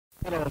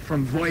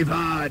From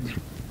Voivod,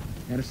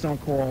 and a song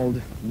called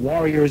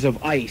Warriors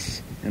of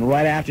Ice. And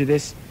right after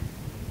this,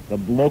 the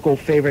local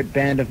favorite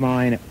band of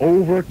mine,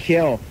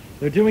 Overkill.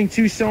 They're doing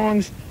two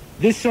songs.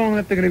 This song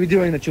that they're going to be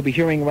doing, that you'll be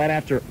hearing right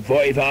after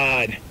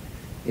Voivod,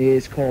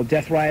 is called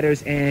Death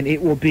Riders, and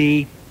it will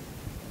be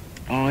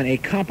on a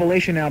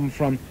compilation album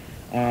from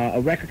a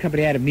record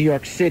company out of New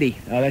York City.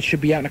 That should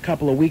be out in a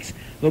couple of weeks.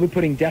 They'll be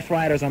putting Death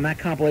Riders on that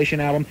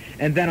compilation album.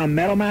 And then on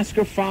Metal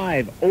Massacre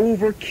 5,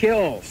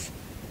 Overkills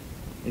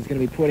is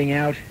going to be putting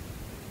out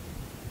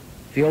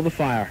Feel the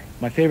Fire,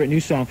 my favorite new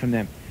song from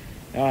them.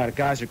 The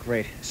guys are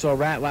great. Saw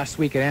Rat last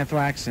week at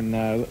Anthrax, and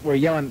we're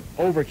yelling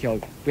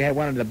Overkill. We had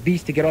wanted the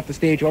Beast to get off the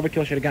stage.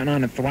 Overkill should have gotten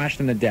on and thrashed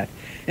them to death.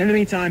 In the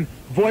meantime,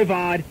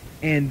 Voivod,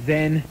 and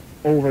then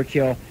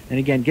Overkill. And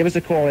again, give us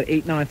a call at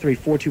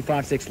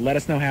 893-4256. Let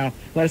us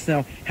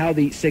know how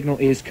the signal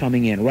is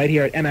coming in. Right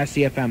here at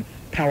MSCFM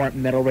Power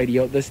Metal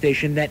Radio, the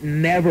station that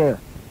never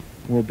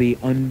will be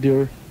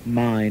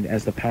undermined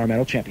as the Power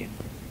Metal champion.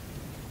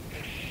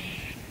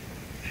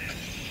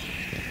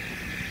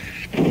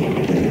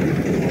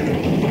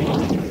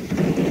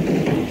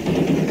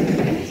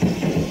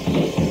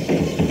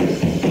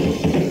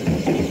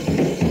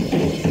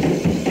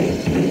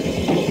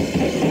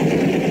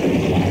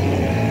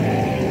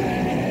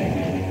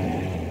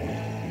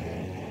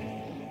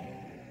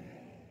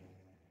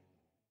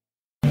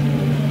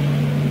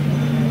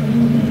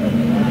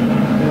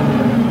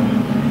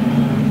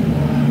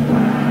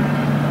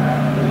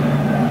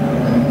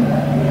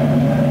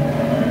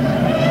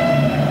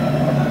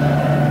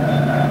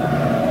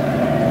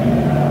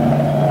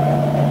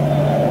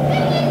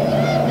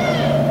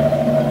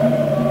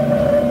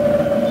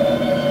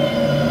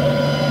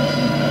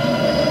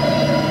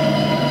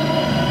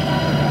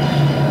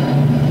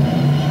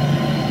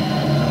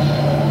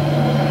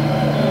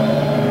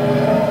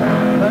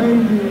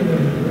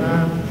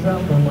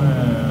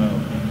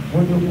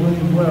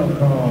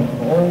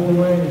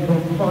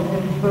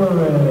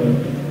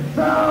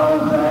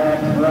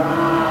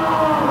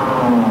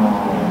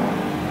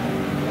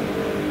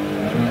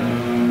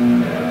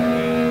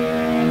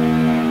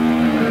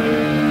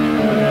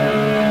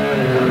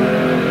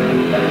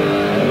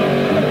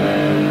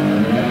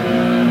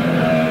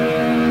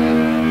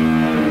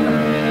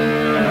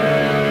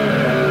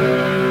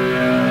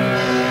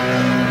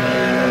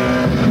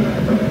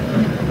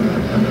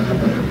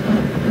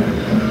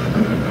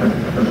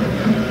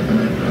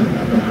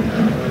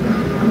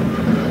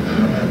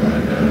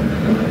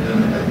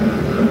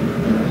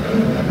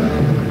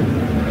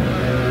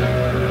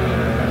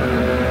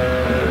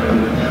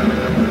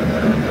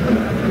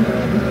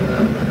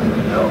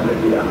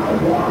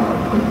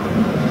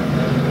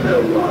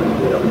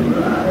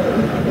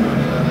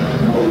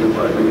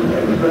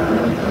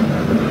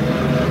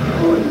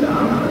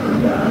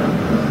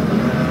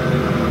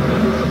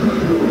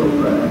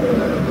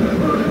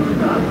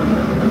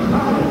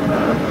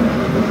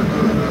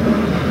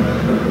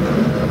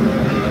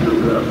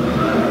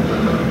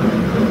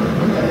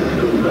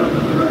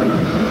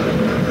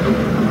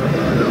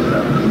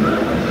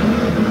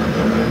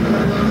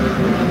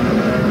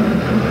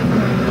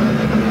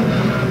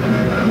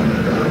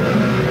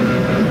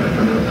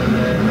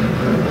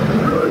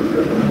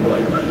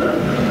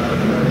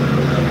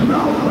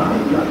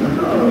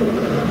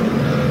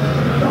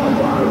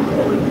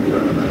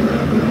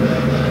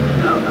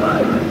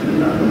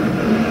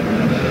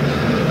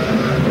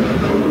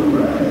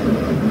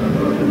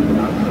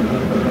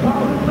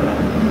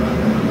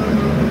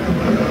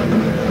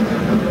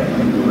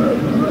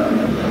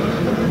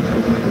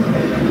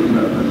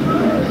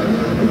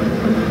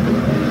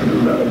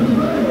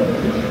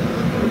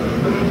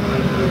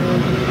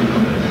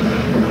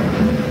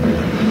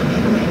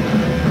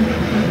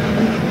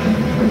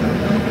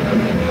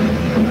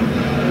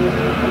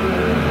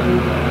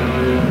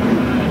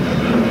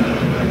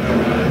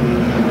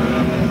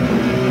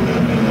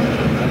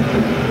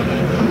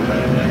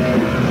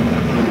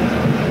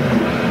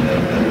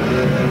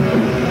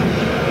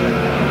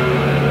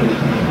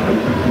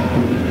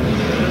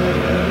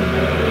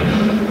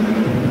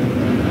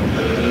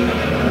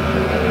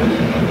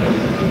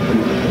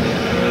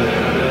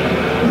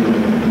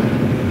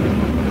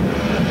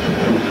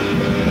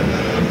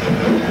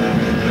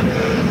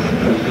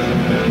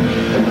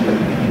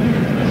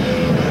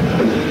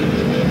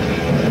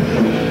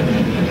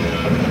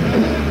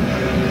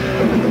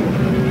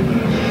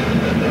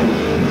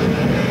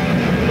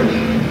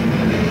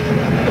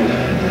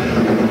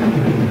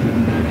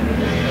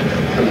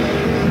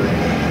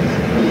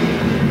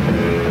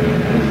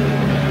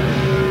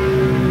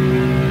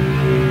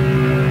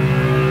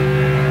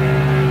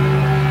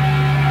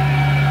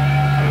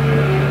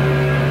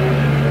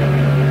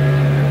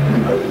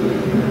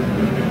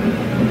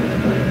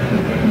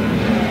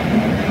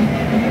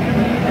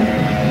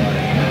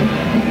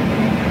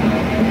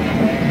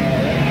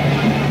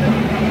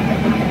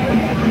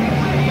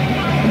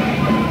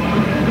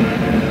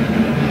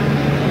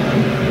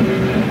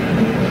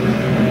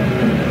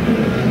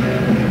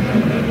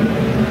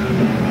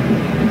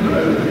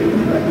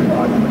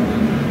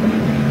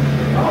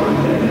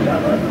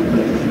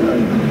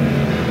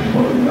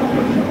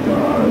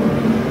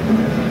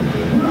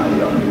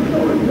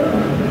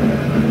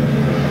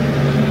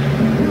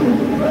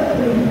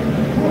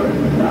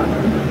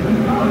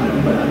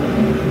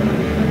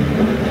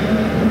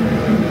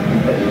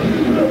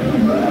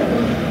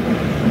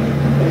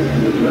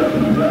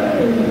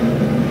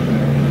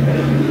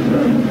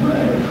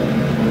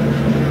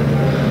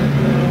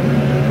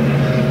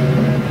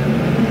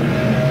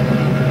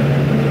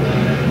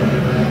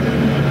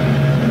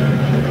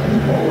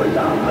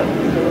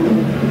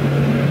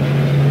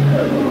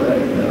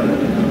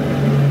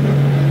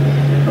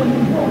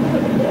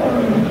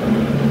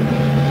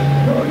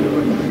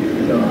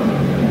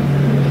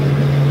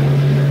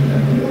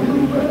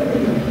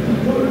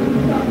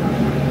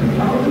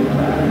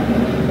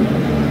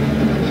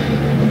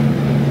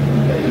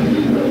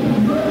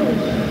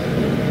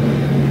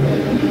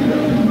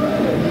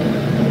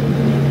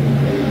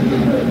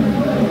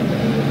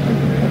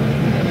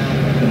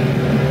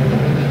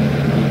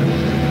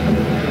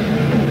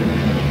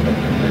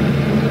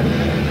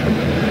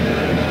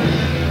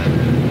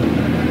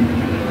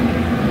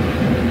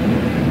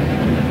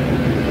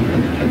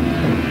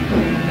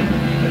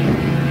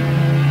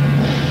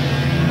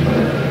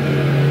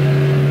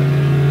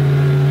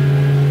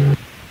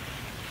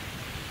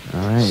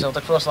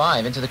 Celtic Frost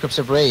live into the Crypts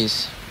of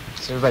Rays.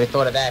 So everybody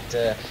thought of that.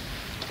 I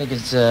think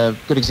it's a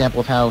good example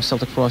of how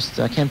Celtic Frost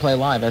can play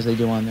live as they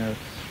do on their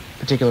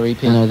particular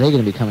EP. And are they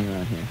going to be coming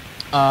around here?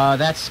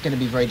 That's going to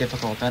be very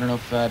difficult. I don't know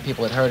if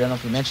people had heard. I don't know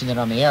if we mentioned it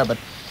on the air, but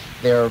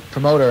their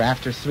promoter,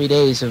 after 3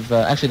 days of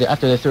actually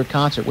after their third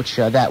concert, which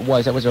that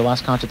was their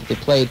last concert that they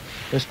played.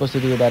 They were supposed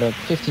to do about a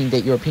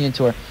 15-date European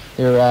tour.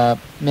 Their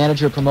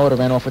manager promoter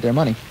ran off with their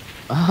money.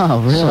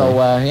 Oh, really?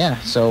 So yeah,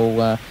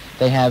 so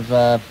they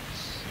have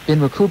been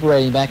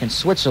recuperating back in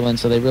Switzerland,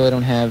 so they really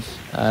don't have,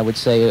 I would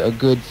say, a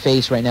good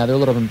face right now. They're a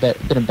little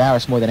bit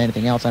embarrassed more than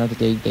anything else. I don't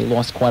think they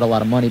lost quite a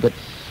lot of money, but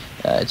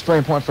it's very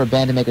important for a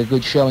band to make a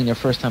good showing their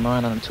first time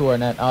around on a tour,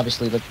 and that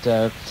obviously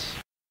that